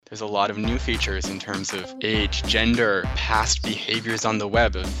There's a lot of new features in terms of age, gender, past behaviors on the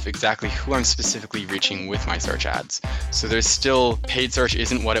web of exactly who I'm specifically reaching with my search ads. So there's still, paid search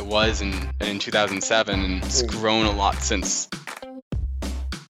isn't what it was in 2007, and it's grown a lot since.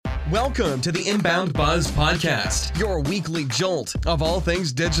 Welcome to the Inbound Buzz Podcast, your weekly jolt of all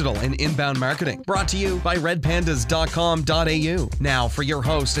things digital and inbound marketing, brought to you by redpandas.com.au. Now for your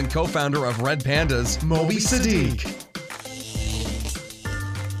host and co-founder of Red Pandas, Moby Sadiq.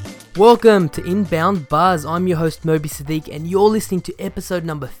 Welcome to Inbound Buzz. I'm your host Moby Sadiq and you're listening to episode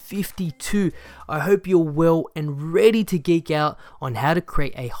number 52. I hope you're well and ready to geek out on how to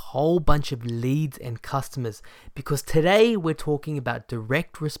create a whole bunch of leads and customers, because today we're talking about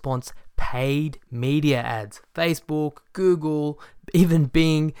direct response paid media ads, Facebook, Google, even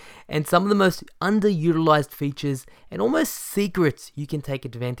Bing, and some of the most underutilized features and almost secrets you can take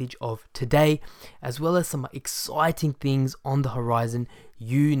advantage of today, as well as some exciting things on the horizon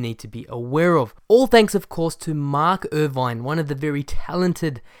you need to be aware of. All thanks, of course, to Mark Irvine, one of the very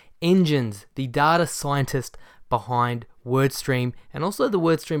talented engines, the data scientist behind WordStream and also the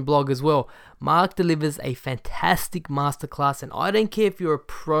WordStream blog as well. Mark delivers a fantastic masterclass, and I don't care if you're a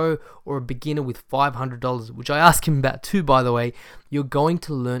pro or a beginner with $500, which I asked him about too, by the way. You're going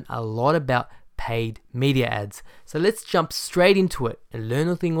to learn a lot about paid media ads. So let's jump straight into it and learn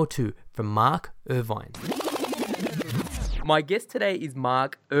a thing or two from Mark Irvine. My guest today is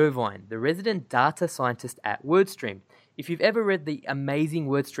Mark Irvine, the resident data scientist at WordStream. If you've ever read the amazing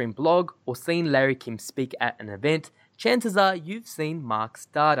WordStream blog or seen Larry Kim speak at an event, chances are you've seen Mark's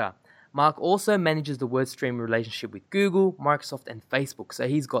data. Mark also manages the WordStream relationship with Google, Microsoft, and Facebook, so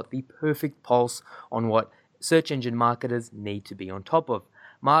he's got the perfect pulse on what search engine marketers need to be on top of.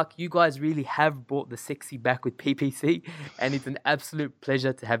 Mark, you guys really have brought the sexy back with PPC, and it's an absolute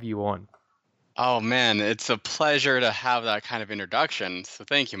pleasure to have you on. Oh man, it's a pleasure to have that kind of introduction. So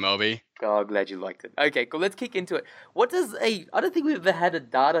thank you, Moby. Oh, I'm glad you liked it. Okay, cool. Let's kick into it. I don't think we've ever had a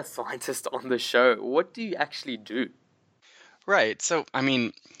data scientist on the show. What do you actually do? Right. So,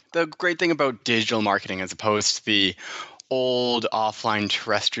 the great thing about digital marketing as opposed to the old offline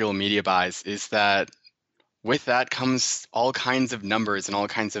terrestrial media buys is that with that comes all kinds of numbers and all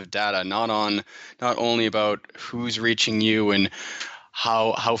kinds of data, not only about who's reaching you and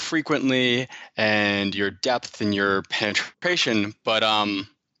how frequently and your depth and your penetration, but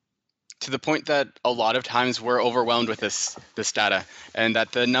to the point that a lot of times we're overwhelmed with this data, and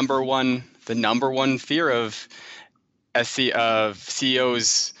that the number one fear of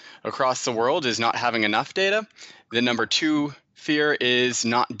CEOs across the world is not having enough data. The number two fear is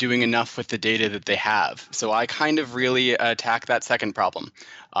not doing enough with the data that they have. So I kind of really attack that second problem.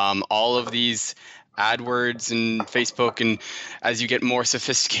 All of these AdWords and Facebook, and as you get more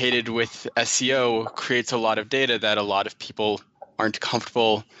sophisticated with SEO, creates a lot of data that a lot of people aren't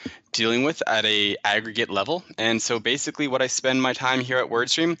comfortable dealing with at a aggregate level. And so basically what I spend my time here at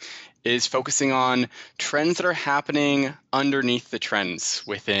WordStream is focusing on trends that are happening underneath the trends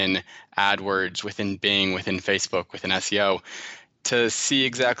within AdWords, within Bing, within Facebook, within SEO, to see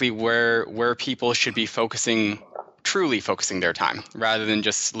exactly where people should be truly focusing their time, rather than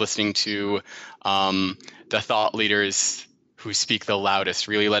just listening to the thought leaders who speak the loudest,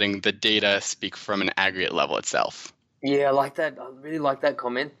 really letting the data speak from an aggregate level itself. Yeah, I like that. I really like that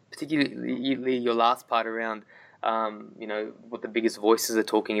comment, particularly your last part around, what the biggest voices are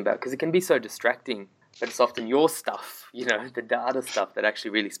talking about, because it can be so distracting, but it's often your stuff, the data stuff that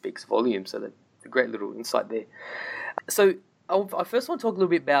actually really speaks volume. So that's a great little insight there. So I first want to talk a little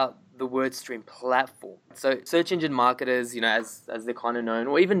bit about the WordStream platform. So search engine marketers, as they're kind of known,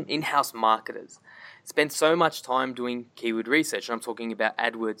 or even in-house marketers, spend so much time doing keyword research. I'm talking about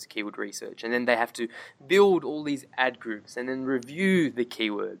AdWords keyword research. And then they have to build all these ad groups and then review the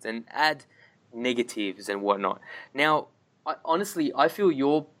keywords and add negatives and whatnot. Now, I feel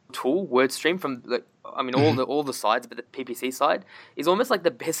your tool, WordStream, from all the sides, but the PPC side is almost like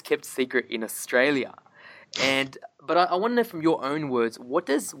the best kept secret in Australia. But I want to know from your own words, what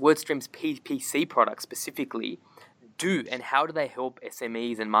does WordStream's PPC product specifically do, and how do they help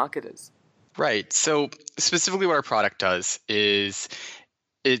SMEs and marketers? Right. So specifically what our product does is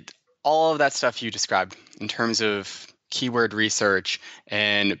all of that stuff you described in terms of keyword research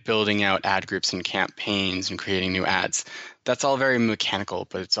and building out ad groups and campaigns and creating new ads. That's all very mechanical,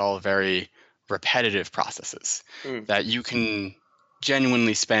 but it's all very repetitive processes that you can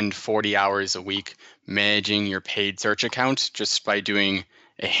genuinely spend 40 hours a week managing your paid search account just by doing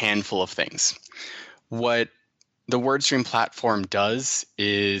a handful of things. What the WordStream platform does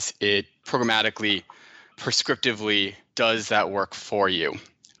is it programmatically, prescriptively does that work for you,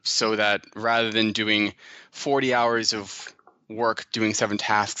 so that rather than doing 40 hours of work doing 7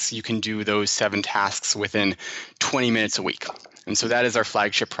 tasks, you can do those 7 tasks within 20 minutes a week. And so that is our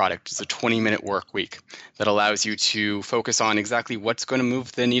flagship product. It's a 20-minute work week that allows you to focus on exactly what's going to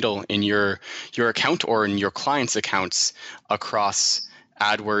move the needle in your account or in your clients' accounts across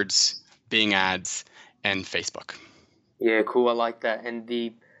AdWords, Bing Ads, and Facebook. Yeah, cool. I like that. And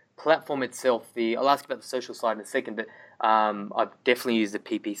the platform itself, I'll ask you about the social side in a second, but I've definitely used the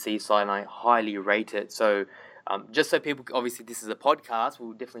PPC side and I highly rate it. So just so people, obviously this is a podcast,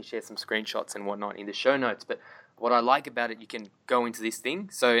 we'll definitely share some screenshots and whatnot in the show notes. But what I like about it, you can go into this thing.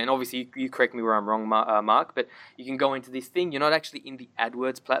 So, and obviously you correct me where I'm wrong, Mark, but you can go into this thing. You're not actually in the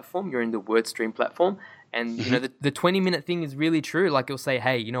AdWords platform, you're in the WordStream platform. And, you know, the 20-minute thing is really true. Like it'll say,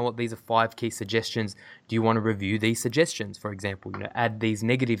 hey, you know what, these are 5 key suggestions. Do you want to review these suggestions? For example, you know, add these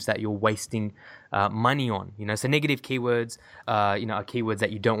negatives that you're wasting money on. You know, so negative keywords, you know, are keywords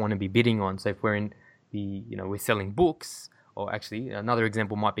that you don't want to be bidding on. So if we're in we're selling books, or actually another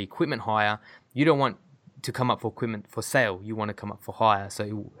example might be equipment hire. You don't want to come up for equipment for sale. You want to come up for hire. So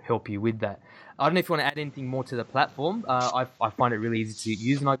it will help you with that. I don't know if you want to add anything more to the platform. I find it really easy to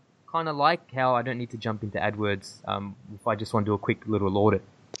use, and I kind of like how I don't need to jump into AdWords if I just want to do a quick little audit.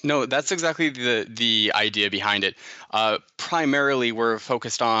 No, that's exactly the idea behind it. Primarily, we're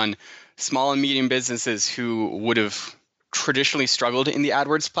focused on small and medium businesses who would have traditionally struggled in the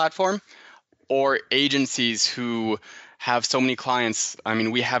AdWords platform, or agencies who have so many clients. I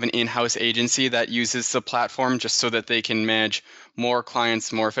mean, we have an in-house agency that uses the platform just so that they can manage more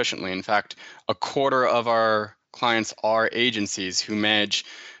clients more efficiently. In fact, a quarter of our clients are agencies who manage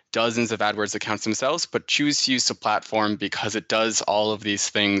dozens of AdWords accounts themselves, but choose to use the platform because it does all of these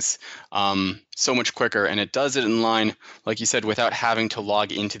things so much quicker, and it does it in line, like you said, without having to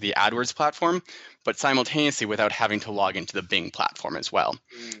log into the AdWords platform, but simultaneously without having to log into the Bing platform as well.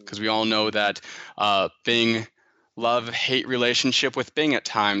 Because we all know that Bing love-hate relationship with Bing at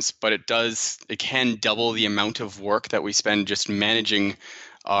times, but it can double the amount of work that we spend just managing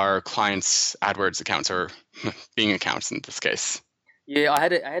our clients' AdWords accounts, or Bing accounts in this case. Yeah, I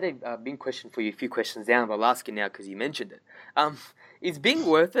had a Bing question for you, a few questions down, but I'll ask you now because you mentioned it. Is Bing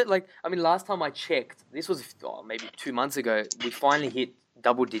worth it? Like, I mean, last time I checked, this was maybe 2 months ago, we finally hit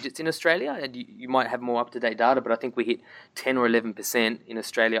double digits in Australia, and you might have more up-to-date data, but I think we hit 10 or 11% in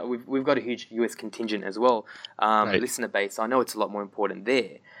Australia. We've got a huge US contingent as well, right. Listener base. So I know it's a lot more important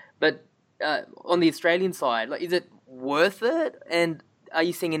there. But on the Australian side, like, is it worth it? And are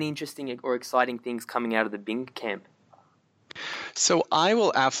you seeing any interesting or exciting things coming out of the Bing camp? So I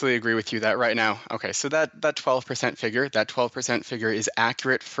will absolutely agree with you that right now. Okay, so that 12% figure is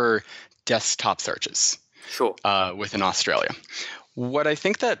accurate for desktop searches. Sure. Within Australia. What I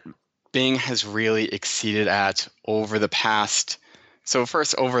think that Bing has really exceeded at over the past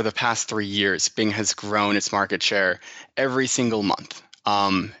 3 years, Bing has grown its market share every single month.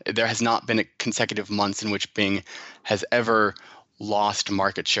 There has not been consecutive months in which Bing has ever lost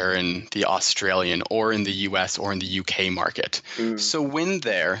market share in the Australian or in the US or in the UK market. So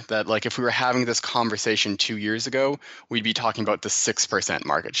that if we were having this conversation 2 years ago, we'd be talking about the 6%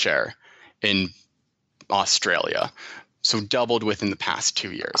 market share in Australia. So doubled within the past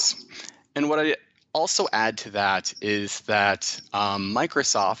 2 years. And what I also add to that is that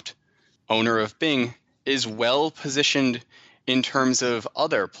Microsoft, owner of Bing, is well positioned in terms of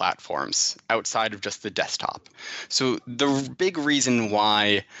other platforms outside of just the desktop. So the big reason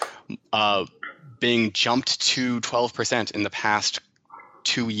why Bing jumped to 12% in the past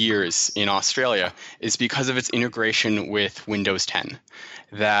 2 years in Australia is because of its integration with Windows 10.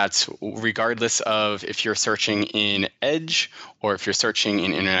 That regardless of if you're searching in Edge, or if you're searching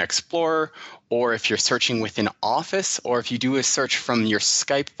in Internet Explorer, or if you're searching within Office, or if you do a search from your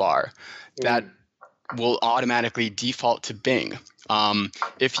Skype bar, that will automatically default to Bing.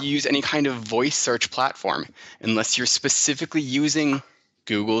 If you use any kind of voice search platform, unless you're specifically using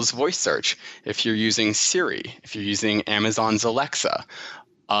Google's voice search, if you're using Siri, if you're using Amazon's Alexa,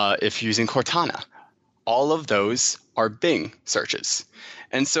 if you're using Cortana, all of those are Bing searches.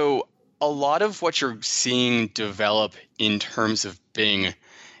 And so a lot of what you're seeing develop in terms of Bing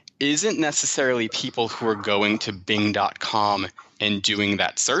isn't necessarily people who are going to Bing.com and doing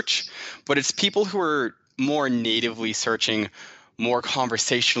that search, but it's people who are more natively searching, more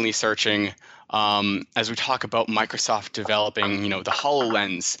conversationally searching. As we talk about Microsoft developing, the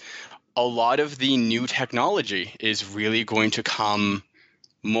HoloLens, a lot of the new technology is really going to come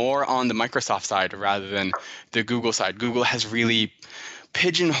more on the Microsoft side rather than the Google side. Google has really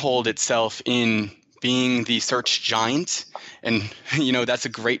pigeonholed itself in being the search giant, and that's a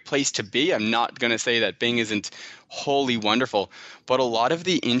great place to be. I'm not going to say that Bing isn't wholly wonderful, but a lot of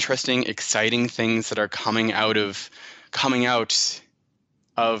the interesting, exciting things that are coming out of coming out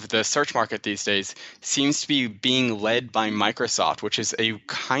of the search market these days seems to be being led by Microsoft, which is a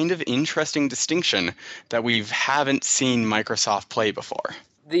kind of interesting distinction that we haven't seen Microsoft play before.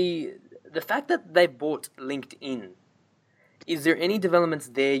 The fact that they bought LinkedIn, is there any developments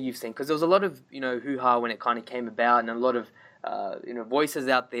there you've seen? Because there was a lot of hoo-ha when it kind of came about, and a lot of voices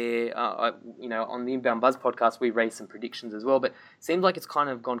out there. On the Inbound Buzz podcast, we raised some predictions as well, but it seems like it's kind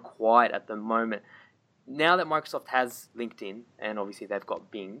of gone quiet at the moment. Now that Microsoft has LinkedIn, and obviously they've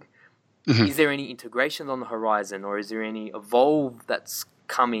got Bing, is there any integrations on the horizon, or is there any Evolve that's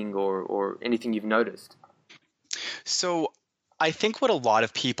coming, or anything you've noticed? So I think what a lot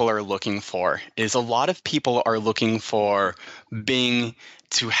of people are looking for is Bing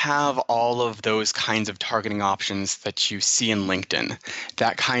to have all of those kinds of targeting options that you see in LinkedIn,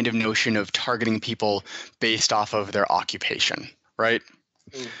 that kind of notion of targeting people based off of their occupation, right?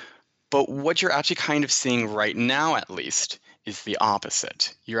 But what you're actually kind of seeing right now, at least, is the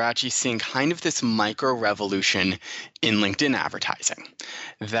opposite. You're actually seeing kind of this micro revolution in LinkedIn advertising.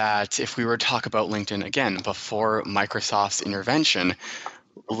 That if we were to talk about LinkedIn again, before Microsoft's intervention,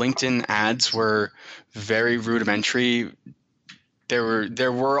 LinkedIn ads were very rudimentary.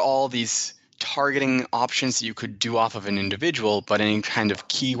 There were all these targeting options that you could do off of an individual, but any kind of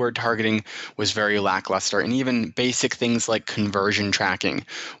keyword targeting was very lackluster. And even basic things like conversion tracking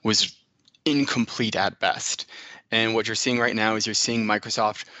was incomplete at best. And what you're seeing right now is you're seeing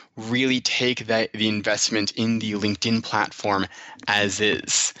Microsoft really take the investment in the LinkedIn platform as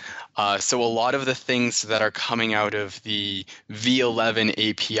is. So a lot of the things that are coming out of the V11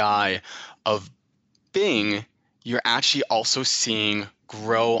 API of Bing, you're actually also seeing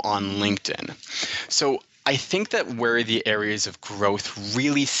grow on LinkedIn. So I think that where the areas of growth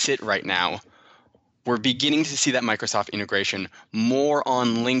really sit right now, we're beginning to see that Microsoft integration more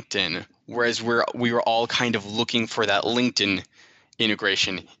on LinkedIn, whereas we were all kind of looking for that LinkedIn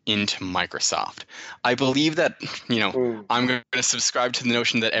integration into Microsoft. I believe that, I'm going to subscribe to the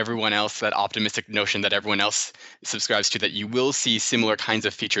notion that that optimistic notion that everyone else subscribes to, that you will see similar kinds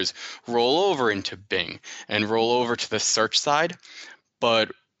of features roll over into Bing and roll over to the search side.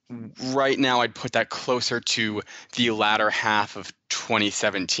 But right now, I'd put that closer to the latter half of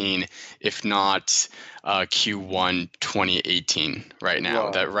 2017, if not Q1 2018. Right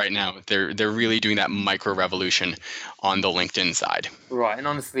now, they're really doing that micro revolution on the LinkedIn side. Right, and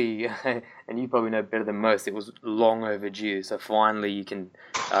honestly, and you probably know better than most, it was long overdue. So finally, you can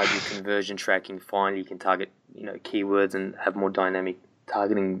do conversion tracking. Finally, you can target keywords and have more dynamic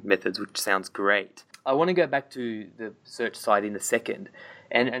targeting methods, which sounds great. I want to go back to the search side in a second.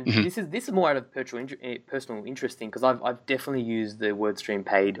 And this is more out of personal interest because I've definitely used the WordStream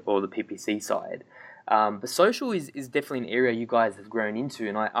paid or the PPC side. But social is definitely an area you guys have grown into,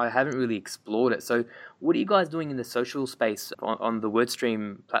 and I haven't really explored it. So what are you guys doing in the social space on the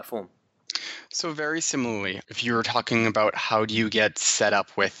WordStream platform? So very similarly, if you were talking about how do you get set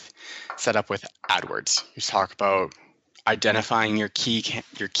up with AdWords, you talk about identifying your key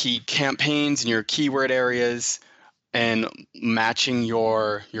campaigns and your keyword areas, and matching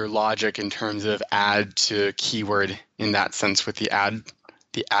your logic in terms of ad to keyword in that sense with the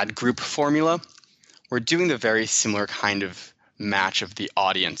ad group formula. We're doing the very similar kind of match of the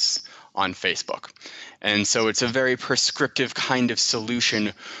audience on Facebook. And so it's a very prescriptive kind of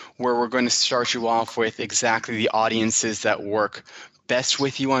solution where we're going to start you off with exactly the audiences that work best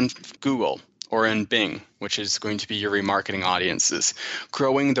with you on Google or in Bing, which is going to be your remarketing audiences,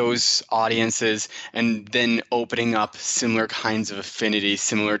 growing those audiences and then opening up similar kinds of affinity,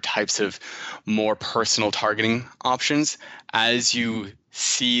 similar types of more personal targeting options as you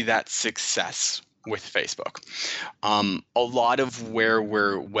see that success with Facebook. A lot of where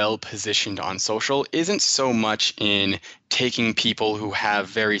we're well positioned on social isn't so much in taking people who have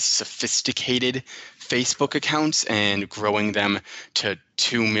very sophisticated Facebook accounts and growing them to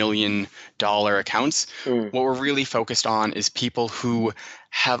 $2 million accounts. What we're really focused on is people who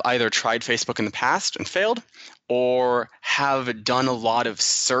have either tried Facebook in the past and failed, or have done a lot of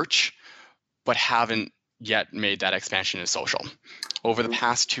search but haven't yet made that expansion to social. Over the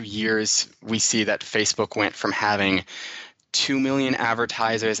past 2 years, we see that Facebook went from having 2 million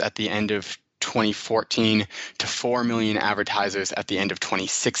advertisers at the end of 2014 to 4 million advertisers at the end of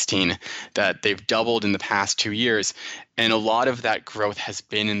 2016, that they've doubled in the past 2 years. And a lot of that growth has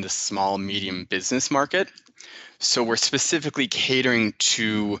been in the small, medium business market. So we're specifically catering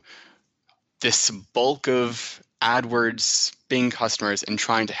to this bulk of AdWords Bing customers and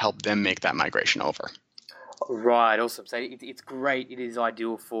trying to help them make that migration over. Right, awesome. So it's great. It is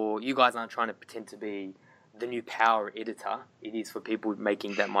ideal for you guys. Aren't trying to pretend to be the new power editor it is for people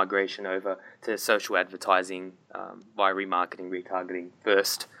making that migration over to social advertising via remarketing, retargeting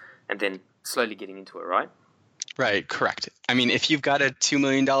first, and then slowly getting into it, right? Right, correct. I mean, if you've got a $2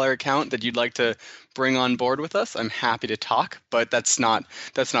 million account that you'd like to bring on board with us, I'm happy to talk, but that's not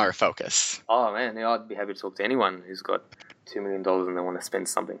our focus. Oh man, yeah, I'd be happy to talk to anyone who's got $2 million and they want to spend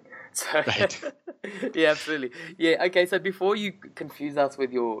something. So, Right. yeah, absolutely. Yeah, okay, so before you confuse us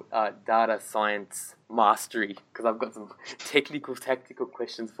with your data science mastery, because I've got some tactical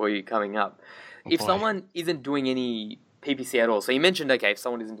questions for you coming up. Oh, If boy. someone isn't doing any PPC at all, so you mentioned, okay, if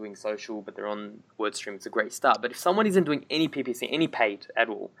someone isn't doing social but they're on WordStream, it's a great start. But if someone isn't doing any PPC, any paid at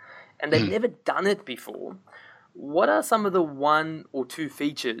all, and they've never done it before, what are some of the 1 or 2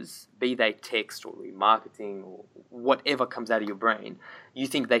 features, be they text or remarketing or whatever comes out of your brain, you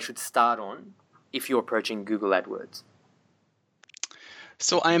think they should start on if you're approaching Google AdWords?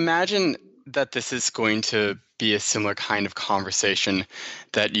 So I imagine that this is going to be a similar kind of conversation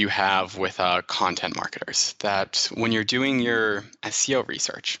that you have with content marketers. That when you're doing your SEO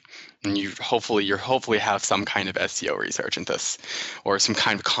research, and you hopefully have some kind of SEO research in this, or some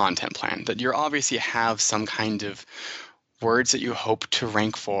kind of content plan, that you obviously have some kind of words that you hope to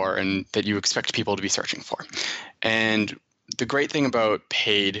rank for and that you expect people to be searching for. And the great thing about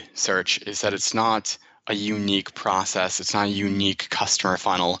paid search is that it's not a unique process. It's not a unique customer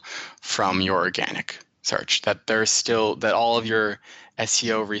funnel from your organic search. That there's still that all of your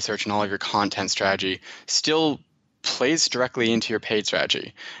SEO research and all of your content strategy still plays directly into your paid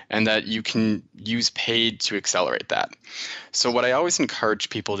strategy, and that you can use paid to accelerate that. So what I always encourage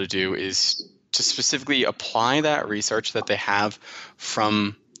people to do is to specifically apply that research that they have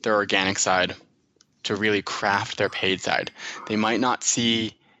from their organic side to really craft their paid side. They might not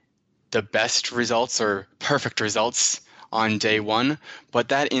see the best results or perfect results on day one, but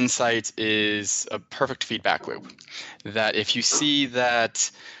that insight is a perfect feedback loop. That if you see that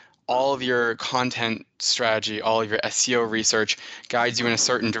all of your content strategy, all of your SEO research guides you in a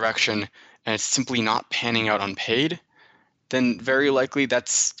certain direction and it's simply not panning out on paid, then very likely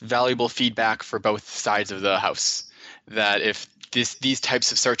that's valuable feedback for both sides of the house. That if these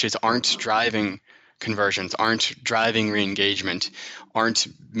types of searches aren't driving conversions, aren't driving re-engagement, aren't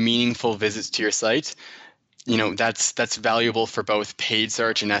meaningful visits to your site, that's valuable for both paid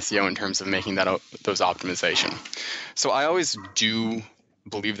search and SEO in terms of making those optimization. So I always do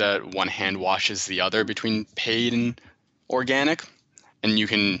believe that one hand washes the other between paid and organic, and you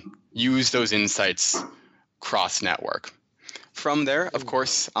can use those insights cross-network. From there, of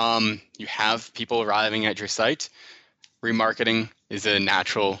course, you have people arriving at your site. Remarketing is a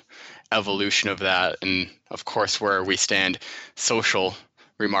natural evolution of that, and of course, where we stand, social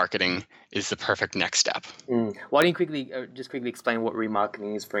remarketing is the perfect next step. Why don't you quickly explain what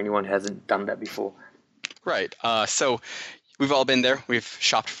remarketing is for anyone who hasn't done that before? Right. So we've all been there. We've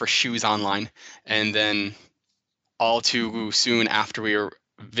shopped for shoes online, and then all too soon after we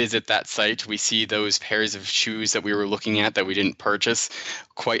visit that site, we see those pairs of shoes that we were looking at that we didn't purchase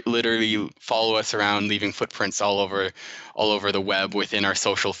quite literally follow us around, leaving footprints all over the web within our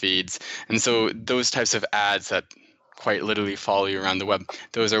social feeds. And so those types of ads that quite literally follow you around the web,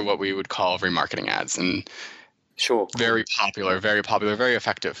 those are what we would call remarketing ads. And Sure. very popular, very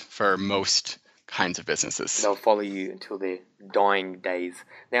effective for most kinds of businesses. They'll follow you until their dying days.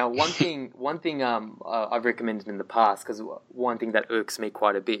 Now, one thing I've recommended in the past, because one thing that irks me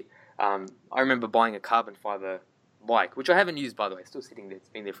quite a bit, I remember buying a carbon fiber bike, which I haven't used, by the way, still sitting there. It's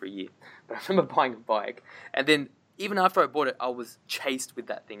been there for a year. But I remember buying a bike, and then even after I bought it, I was chased with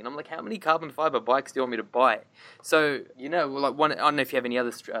that thing. And I'm like, how many carbon fiber bikes do you want me to buy? So, I don't know if you have any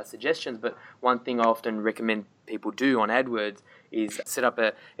other suggestions, but one thing I often recommend people do on AdWords is set up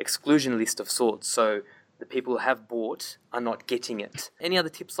an exclusion list of sorts. So the people who have bought are not getting it. Any other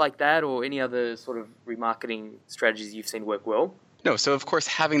tips like that, or any other sort of remarketing strategies you've seen work well? No, so of course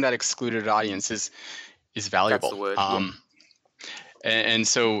having that excluded audience is valuable. That's the word. Yeah. And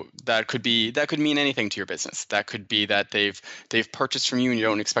so that could mean anything to your business. That could be that they've purchased from you and you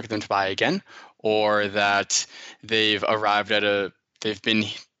don't expect them to buy again, or that they've been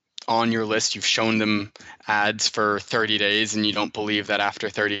on your list, you've shown them ads for 30 days and you don't believe that after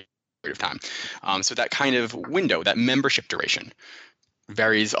 30 period of time. So that kind of window, that membership duration,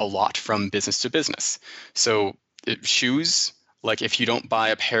 varies a lot from business to business. So shoes, Like if you don't buy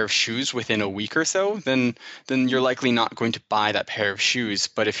a pair of shoes within a week or so, then you're likely not going to buy that pair of shoes.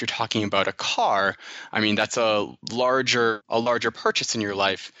 But if you're talking about a car, I mean, that's a larger purchase in your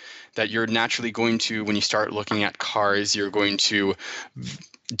life that you're naturally going to, when you start looking at cars, you're going to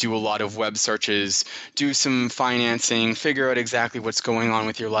do a lot of web searches, do some financing, figure out exactly what's going on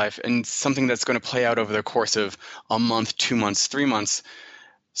with your life, and something that's going to play out over the course of a month, 2 months, 3 months.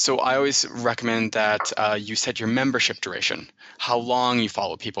 So I always recommend that you set your membership duration, how long you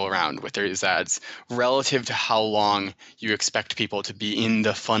follow people around with their ads, relative to how long you expect people to be in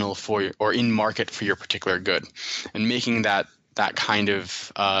the funnel for you, or in market for your particular good, and making that kind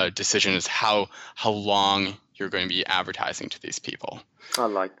of decision is how long you're going to be advertising to these people. I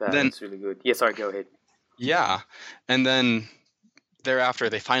like that. That's really good. Yeah, sorry, go ahead. Yeah, and then thereafter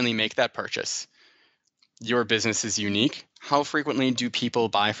they finally make that purchase. Your business is unique. How frequently do people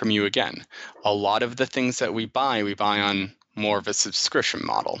buy from you again? A lot of the things that we buy on more of a subscription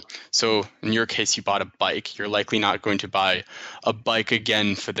model. So in your case, you bought a bike. You're likely not going to buy a bike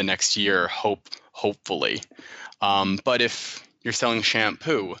again for the next year, hopefully. But if you're selling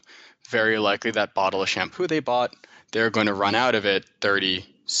shampoo, very likely that bottle of shampoo they bought, they're going to run out of it 30,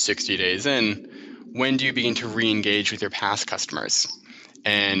 60 days in. When do you begin to re-engage with your past customers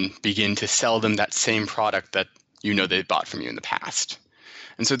and begin to sell them that same product that you know they bought from you in the past?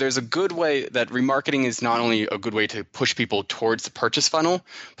 And so there's a good way that remarketing is not only a good way to push people towards the purchase funnel,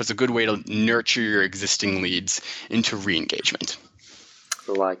 but it's a good way to nurture your existing leads into re-engagement.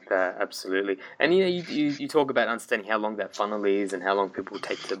 Like that, absolutely. And you talk about understanding how long that funnel is and how long people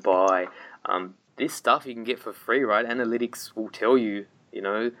take to buy. This stuff you can get for free, right? Analytics will tell you,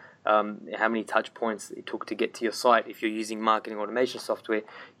 how many touch points it took to get to your site. If you're using marketing automation software,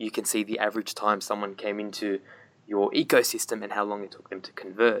 you can see the average time someone came into your ecosystem and how long it took them to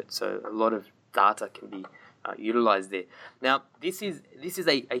convert. So a lot of data can be utilized there. Now, this is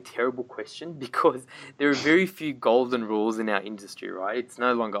a terrible question because there are very few golden rules in our industry, right? It's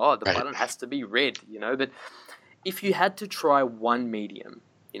no longer, the button has to be red, But if you had to try one medium,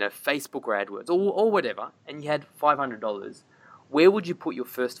 Facebook or AdWords or whatever, and you had $500, where would you put your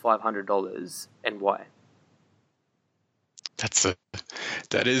first $500 and why?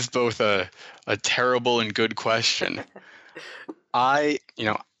 That is both a terrible and good question.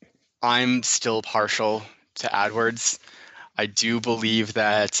 I'm still partial to AdWords. I do believe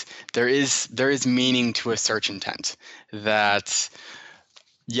that there is meaning to a search intent. That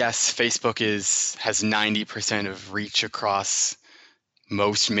yes, Facebook has 90% of reach across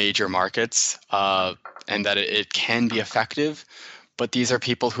most major markets, and that it can be effective. But these are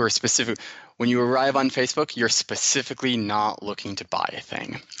people who are specific. When you arrive on Facebook, you're specifically not looking to buy a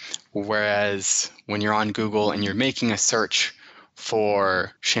thing. Whereas when you're on Google and you're making a search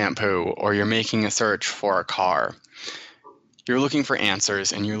for shampoo or you're making a search for a car, you're looking for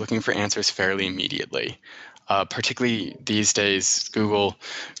answers, and you're looking for answers fairly immediately. Particularly these days, Google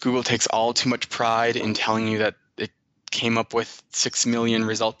takes all too much pride in telling you that it came up with 6 million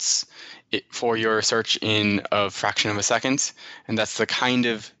results for your search in a fraction of a second, and that's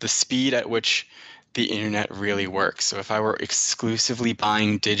the speed at which the internet really works. So if I were exclusively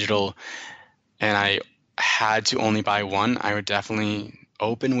buying digital and I had to only buy one, I would definitely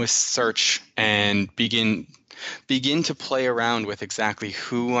open with search and begin to play around with exactly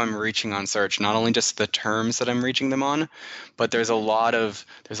who I'm reaching on search, not only just the terms that I'm reaching them on, but there's a lot of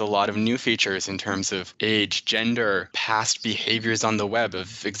new features in terms of age, gender, past behaviors on the web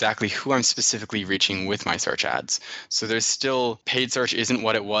of exactly who I'm specifically reaching with my search ads. So there's still, paid search isn't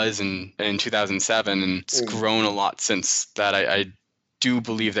what it was in 2007, and it's grown a lot since that. I do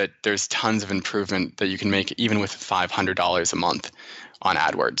believe that there's tons of improvement that you can make even with $500 a month on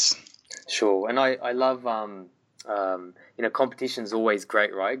AdWords. Sure, and I love, competition is always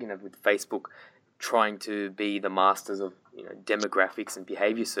great, right? With Facebook trying to be the masters of, demographics and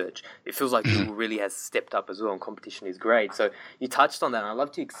behavior search, it feels like Google really has stepped up as well, and competition is great. So you touched on that, and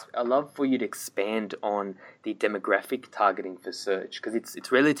I love for you to expand on the demographic targeting for search, because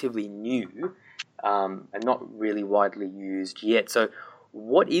it's relatively new and not really widely used yet. So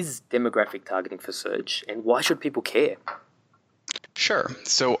what is demographic targeting for search, and why should people care? Sure.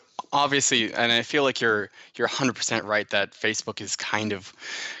 So obviously, and I feel like you're 100% right that Facebook is kind of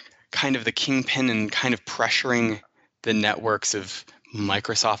the kingpin and kind of pressuring the networks of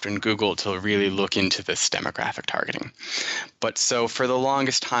Microsoft and Google to really look into this demographic targeting. But so for the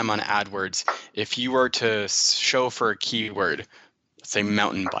longest time on AdWords, if you were to show for a keyword, let's say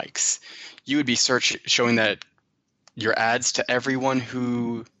mountain bikes, you would be showing that your ads to everyone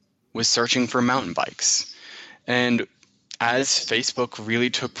who was searching for mountain bikes. And as Facebook really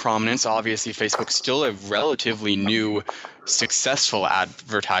took prominence, obviously Facebook's still a relatively new, successful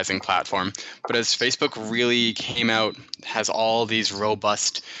advertising platform, but as Facebook really came out, has all these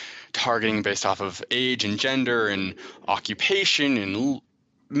robust targeting based off of age and gender and occupation and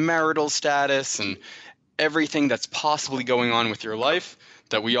marital status and everything that's possibly going on with your life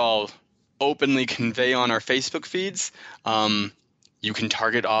that we all openly convey on our Facebook feeds, you can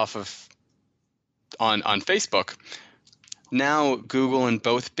target off of on Facebook. Now Google and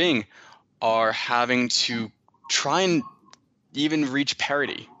both Bing are having to try and even reach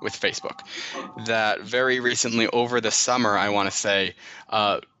parity with Facebook. That very recently, over the summer, I want to say,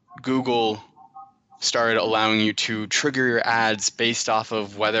 Google started allowing you to trigger your ads based off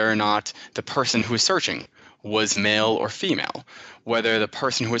of whether or not the person who was searching was male or female, whether the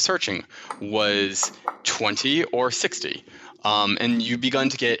person who was searching was 20 or 60. And you begun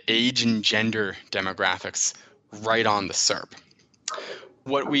to get age and gender demographics right on the SERP.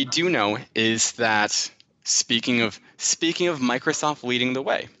 What we do know is that speaking of Microsoft leading the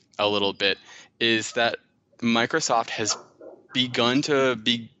way a little bit, is that Microsoft has begun to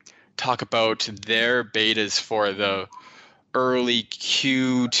talk about their betas for the early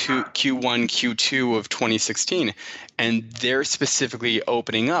Q1, Q2 of 2016, and they're specifically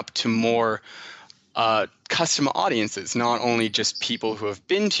opening up to more custom audiences, not only just people who have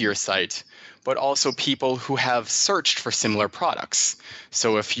been to your site, but also people who have searched for similar products.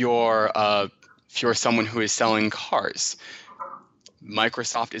 So if you're someone who is selling cars,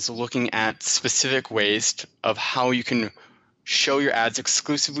 Microsoft is looking at specific ways of how you can show your ads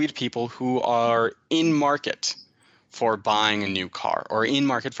exclusively to people who are in market for buying a new car, or in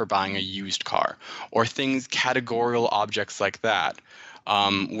market for buying a used car, or things, categorical objects like that,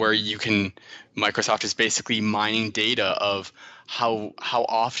 where Microsoft is basically mining data of how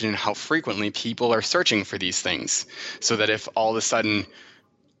often and how frequently people are searching for these things, so that if all of a sudden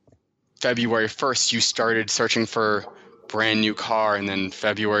February 1st you started searching for brand new car, and then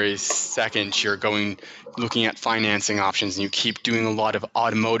February 2nd you're looking at financing options, and you keep doing a lot of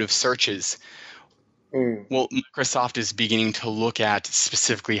automotive searches. Well, Microsoft is beginning to look at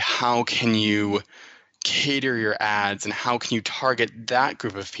specifically how can you cater your ads and how can you target that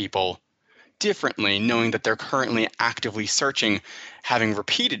group of people differently, knowing that they're currently actively searching, having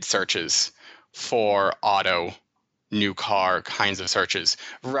repeated searches for auto, new car kinds of searches,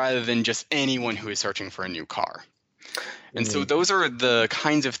 rather than just anyone who is searching for a new car. And so those are the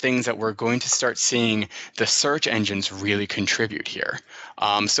kinds of things that we're going to start seeing the search engines really contribute here.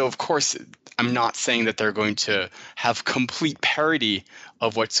 So of course, I'm not saying that they're going to have complete parity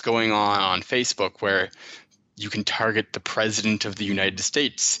of what's going on Facebook, where you can target the President of the United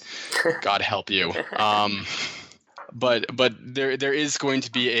States. God help you. But there is going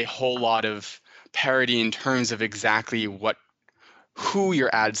to be a whole lot of parity in terms of exactly who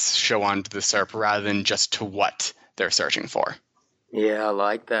your ads show onto the SERP, rather than just to what they're searching for. Yeah, I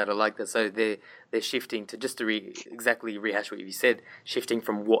like that. So they're shifting to, just to exactly rehash what you said, shifting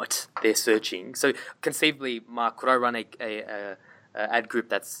from what they're searching. So conceivably, Mark, could I run a ad group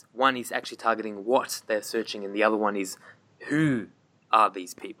that's one is actually targeting what they're searching, and the other one is who are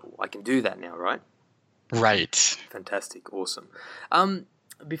these people? I can do that now, right? Right. Fantastic. Awesome.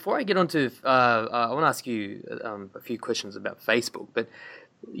 Before I get on to, I want to ask you a few questions about Facebook, but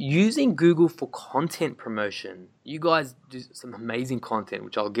using Google for content promotion, you guys do some amazing content,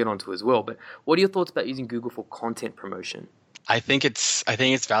 which I'll get onto as well, but what are your thoughts about using Google for content promotion? I think it's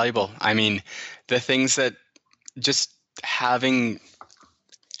valuable. I mean, the things that just having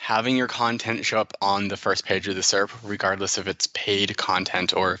your content show up on the first page of the SERP, regardless if it's paid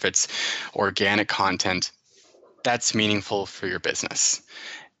content or if it's organic content, that's meaningful for your business.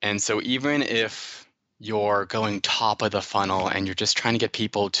 And so even if you're going top of the funnel and you're just trying to get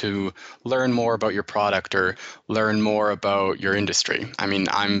people to learn more about your product or learn more about your industry, I mean,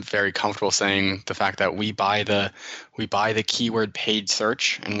 I'm very comfortable saying the fact that we buy the keyword paid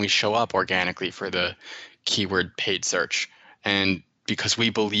search and we show up organically for the keyword paid search. And because we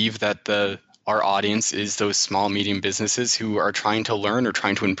believe that our audience is those small, medium businesses who are trying to learn or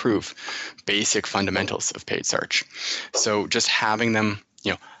trying to improve basic fundamentals of paid search. So just having them,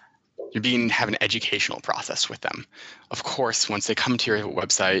 you have an educational process with them. Of course, once they come to your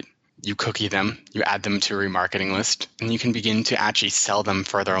website, you cookie them, you add them to your remarketing list, and you can begin to actually sell them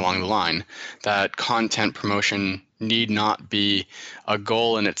further along the line. That content promotion need not be a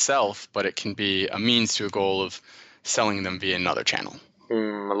goal in itself, but it can be a means to a goal of selling them via another channel.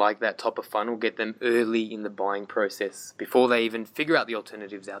 I like that. Top of funnel, get them early in the buying process before they even figure out the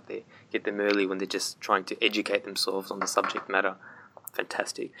alternatives out there. Get them early when they're just trying to educate themselves on the subject matter.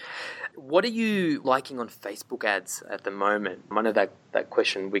 Fantastic. What are you liking on Facebook ads at the moment? I know that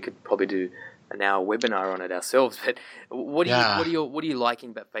question, we could probably do an hour webinar on it ourselves, but what are you liking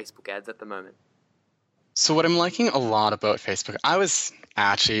about Facebook ads at the moment? So what I'm liking a lot about Facebook, I was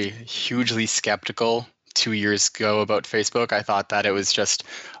actually hugely skeptical 2 years ago about Facebook. I thought that it was just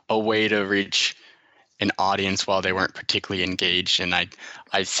a way to reach an audience while they weren't particularly engaged. And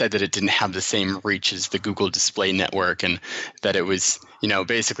I said that it didn't have the same reach as the Google Display Network, and that it was,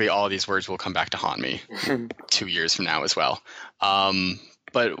 basically all these words will come back to haunt me 2 years from now as well.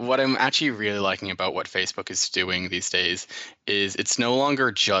 But what I'm actually really liking about what Facebook is doing these days is it's no longer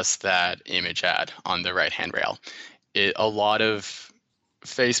just that image ad on the right-hand rail. A lot of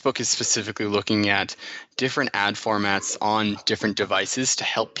Facebook is specifically looking at different ad formats on different devices to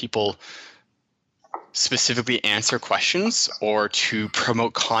help people specifically answer questions or to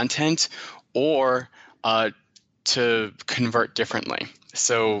promote content or to convert differently.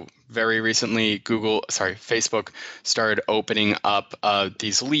 So very recently, Facebook started opening up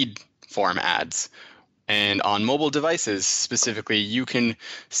these lead form ads. And on mobile devices specifically, you can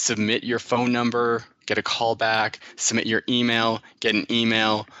submit your phone number, get a call back, submit your email, get an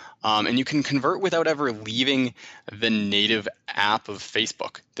email, and you can convert without ever leaving the native app of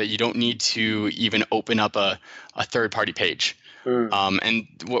Facebook, that you don't need to even open up a third-party page. And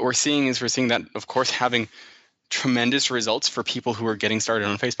what we're seeing that, of course, having tremendous results for people who are getting started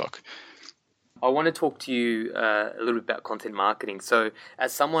on Facebook. I want to talk to you a little bit about content marketing. So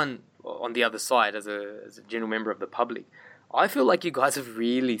as someone on the other side, as a general member of the public, I feel like you guys have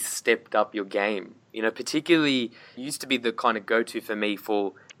really stepped up your game. Particularly, you used to be the kind of go-to for me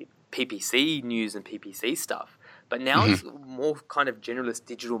for PPC news and PPC stuff. But now it's more kind of generalist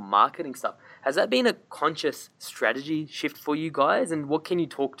digital marketing stuff. Has that been a conscious strategy shift for you guys? And what can you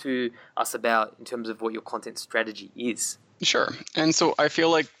talk to us about in terms of what your content strategy is? Sure. And so I feel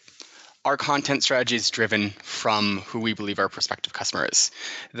like our content strategy is driven from who we believe our prospective customer is.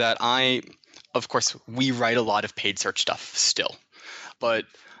 Of course, we write a lot of paid search stuff still, but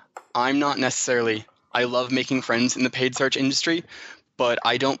I love making friends in the paid search industry, but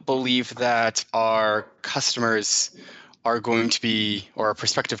I don't believe that our customers are going to be, or our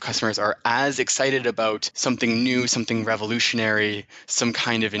prospective customers are as excited about something new, something revolutionary, some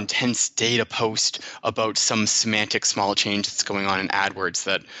kind of intense data post about some semantic small change that's going on in AdWords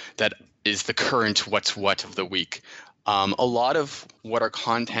that is the current what's what of the week. A lot of what our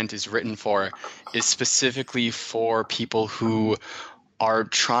content is written for is specifically for people who are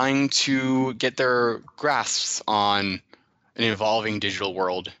trying to get their grasps on an evolving digital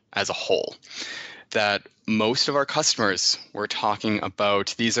world as a whole. That most of our customers we're talking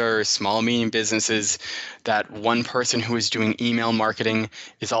about, these are small, medium businesses, that one person who is doing email marketing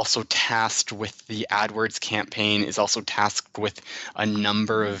is also tasked with the AdWords campaign, is also tasked with a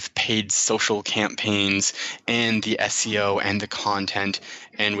number of paid social campaigns and the SEO and the content.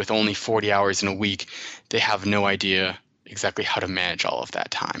 And with only 40 hours in a week, they have no idea exactly how to manage all of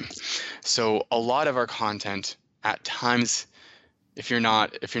that time. So a lot of our content at times, if you're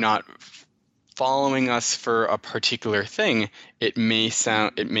not following us for a particular thing, it may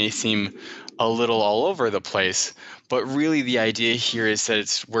seem a little all over the place, but really the idea here is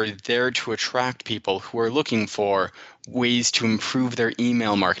that we're there to attract people who are looking for ways to improve their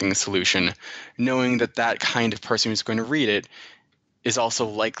email marketing solution, knowing that kind of person who's going to read it is also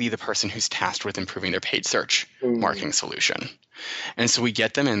likely the person who's tasked with improving their paid search marketing solution. And so we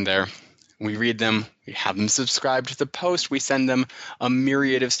get them in there. We read them, we have them subscribe to the post, we send them a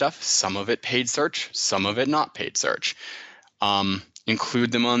myriad of stuff, some of it paid search, some of it not paid search.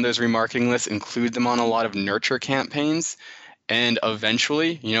 Include them on those remarketing lists, include them on a lot of nurture campaigns, and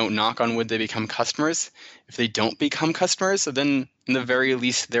eventually, knock on wood, they become customers. If they don't become customers, then in the very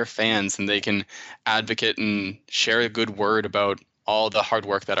least, they're fans and they can advocate and share a good word about all the hard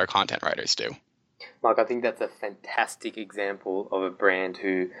work that our content writers do. Mark, I think that's a fantastic example of a brand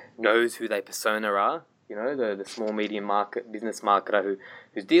who knows who their persona are. The small, medium business marketer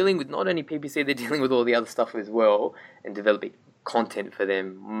who's dealing with not only PPC, they're dealing with all the other stuff as well and developing content for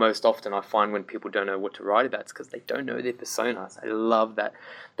them. Most often I find when people don't know what to write about, it's because they don't know their personas. I love that.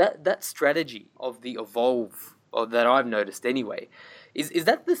 That strategy of the evolve, or that I've noticed anyway, is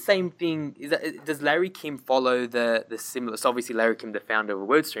that the same thing? Does Larry Kim follow the similar? So obviously Larry Kim, the founder of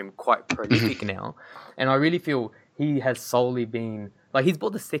WordStream, quite prolific now, and I really feel he has solely been he's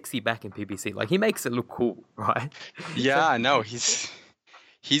brought the sexy back in PPC. He makes it look cool, right? Yeah, no, he's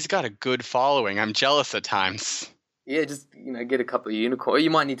got a good following. I'm jealous at times. Yeah, just get a couple of unicorns. Or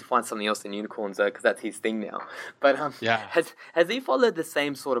you might need to find something else than unicorns though, because that's his thing now. But Yeah. has he followed the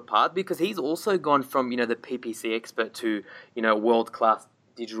same sort of path? Because he's also gone from the PPC expert to world class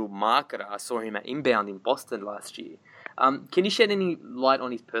digital marketer. I saw him at Inbound in Boston last year. Can you shed any light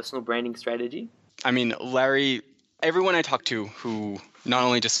on his personal branding strategy? I mean, Larry, everyone I talk to who, not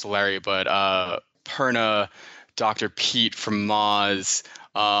only just Larry, but Perna, Dr. Pete from Moz,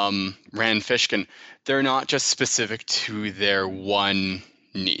 Rand Fishkin, they're not just specific to their one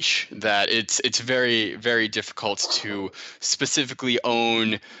niche. That it's very, very difficult to specifically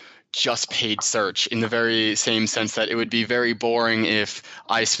own just paid search in the very same sense that it would be very boring if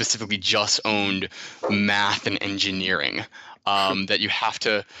I specifically just owned math and engineering.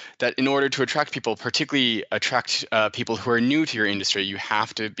 That in order to attract people, particularly attract people who are new to your industry, you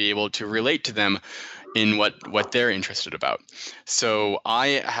have to be able to relate to them in what they're interested about. So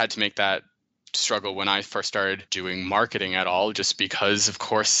I had to make that struggle when I first started doing marketing at all, just because, of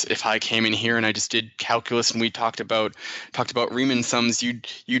course, if I came in here and I just did calculus and we talked about Riemann sums,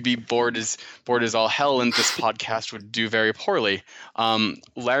 you'd be bored as all hell, and this podcast would do very poorly.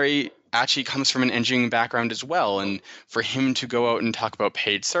 Larry actually comes from an engineering background as well, and for him to go out and talk about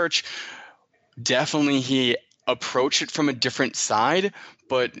paid search, definitely he approached it from a different side.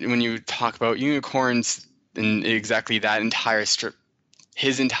 But when you talk about unicorns and exactly that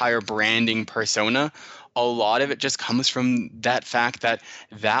his entire branding persona, a lot of it just comes from that fact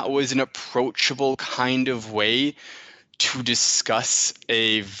that was an approachable kind of way to discuss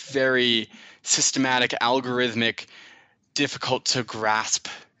a very systematic, algorithmic, difficult to grasp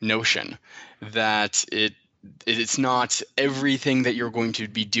notion. That it's not everything that you're going to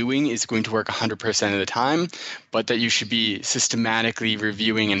be doing is going to work 100% of the time, but that you should be systematically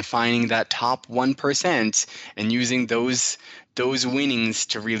reviewing and finding that top 1% and using those winnings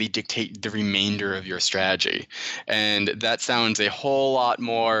to really dictate the remainder of your strategy. And that sounds a whole lot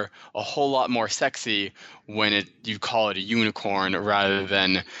more sexy when you call it a unicorn rather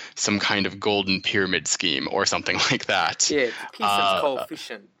than some kind of golden pyramid scheme or something like that. Yeah, it's Pearson's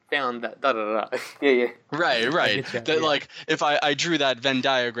coefficient. Found that yeah. Right. Like if I drew that Venn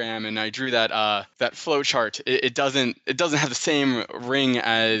diagram and I drew that flow chart, it doesn't have the same ring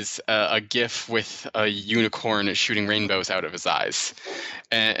as a GIF with a unicorn shooting rainbows out of his eyes,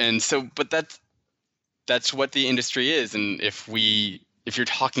 and so but that's what the industry is. And if you're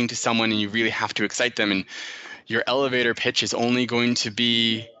talking to someone and you really have to excite them, and your elevator pitch is only going to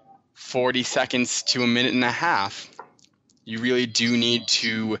be 40 seconds to a minute and a half, you really do need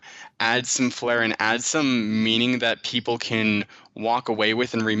to add some flair and add some meaning that people can walk away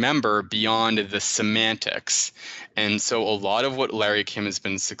with and remember beyond the semantics. And so a lot of what Larry Kim has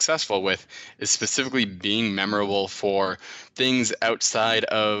been successful with is specifically being memorable for things outside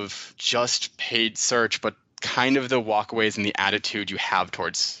of just paid search, but kind of the walkaways and the attitude you have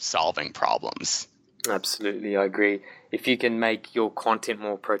towards solving problems. Absolutely, I agree. If you can make your content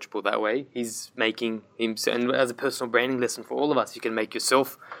more approachable that way, he's making him, and as a personal branding lesson for all of us, you can make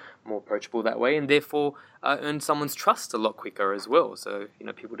yourself more approachable that way, and therefore earn someone's trust a lot quicker as well. So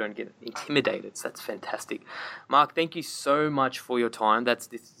people don't get intimidated. So that's fantastic. Mark, thank you so much for your time. This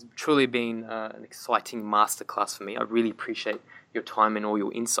has truly been an exciting masterclass for me. I really appreciate your time and all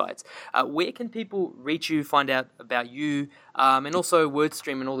your insights. Where can people reach you, find out about you, and also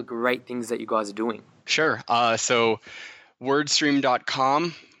WordStream and all the great things that you guys are doing? Sure. So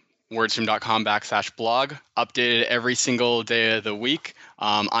wordstream.com /blog, updated every single day of the week.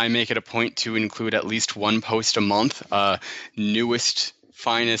 I make it a point to include at least one post a month. Newest,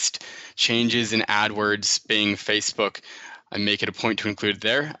 finest changes in AdWords, Bing, Facebook, I make it a point to include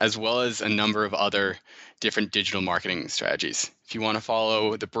there, as well as a number of other different digital marketing strategies. If you want to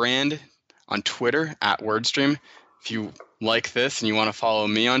follow the brand on Twitter, @WordStream. If you like this and you want to follow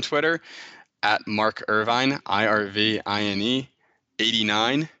me on Twitter, @Mark Irvine, IRVINE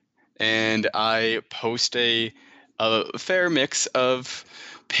 89. And I post a fair mix of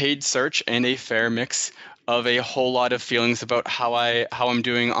paid search and a fair mix of a whole lot of feelings about how I'm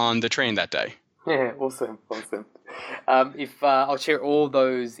doing on the train that day. Yeah, awesome. I'll share all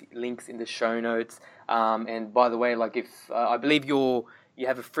those links in the show notes. And by the way, I believe you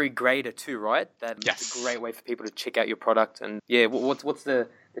have a free grader too, right? That's yes. a great way for people to check out your product. And yeah, what's the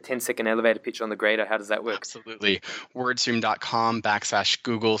 10-second elevator pitch on the grader? How does that work? Absolutely. Wordstream.com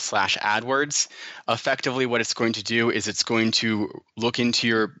 /Google/AdWords. Effectively, what it's going to do is it's going to look into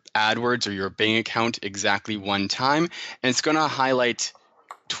your AdWords or your Bing account exactly one time, and it's going to highlight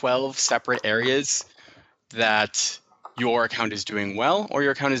 12 separate areas that your account is doing well or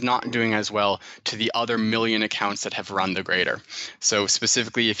your account is not doing as well to the other million accounts that have run the grader. So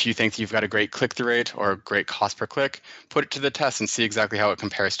specifically, if you think you've got a great click-through rate or a great cost per click, put it to the test and see exactly how it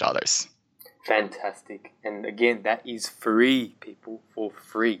compares to others. Fantastic. And again, that is free, people, for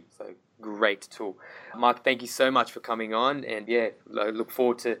free. So great tool. Mark, thank you so much for coming on. And yeah, I look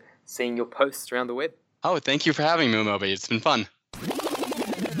forward to seeing your posts around the web. Oh, thank you for having me, Moby. It's been fun.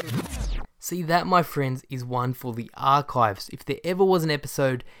 See, that, my friends, is one for the archives. If there ever was an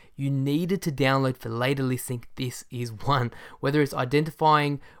episode you needed to download for later listening, this is one. Whether it's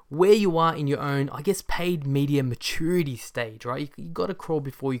identifying where you are in your own, I guess, paid media maturity stage, right? You got to crawl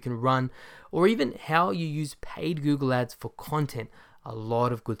before you can run, or even how you use paid Google Ads for content. A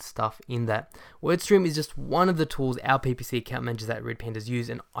lot of good stuff in that. WordStream is just one of the tools our PPC account managers at Red Pandas use,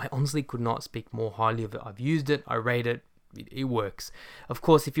 and I honestly could not speak more highly of it. I've used it, I rate it. It works. Of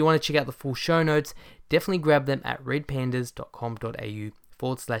course, if you want to check out the full show notes, definitely grab them at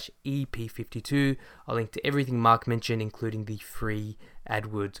redpandas.com.au/EP52. I'll link to everything Mark mentioned, including the free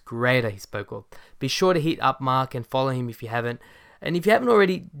AdWords grader he spoke of. Be sure to hit up Mark and follow him if you haven't. And if you haven't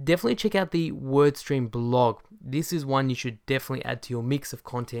already, definitely check out the WordStream blog. This is one you should definitely add to your mix of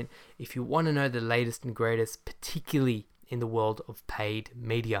content if you want to know the latest and greatest, particularly in the world of paid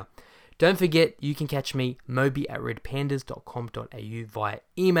media. Don't forget, you can catch me, Moby, at redpandas.com.au via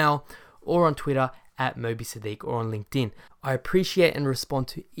email or on Twitter at Moby Sadiq or on LinkedIn. I appreciate and respond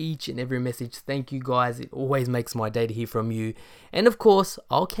to each and every message. Thank you guys. It always makes my day to hear from you. And of course,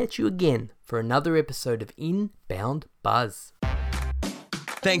 I'll catch you again for another episode of Inbound Buzz.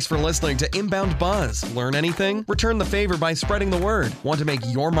 Thanks for listening to Inbound Buzz. Learn anything? Return the favor by spreading the word. Want to make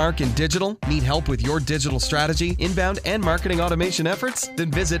your mark in digital? Need help with your digital strategy, inbound, and marketing automation efforts?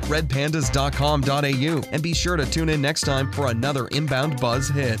 Then visit redpandas.com.au and be sure to tune in next time for another Inbound Buzz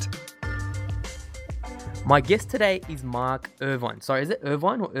hit. My guest today is Mark Irvine. Sorry, is it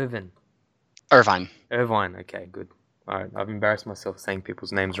Irvine or Irvin? Irvine. Irvine, okay, good. All right, I've embarrassed myself saying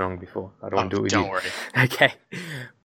people's names wrong before. I don't want to do it with you. Don't worry. Okay.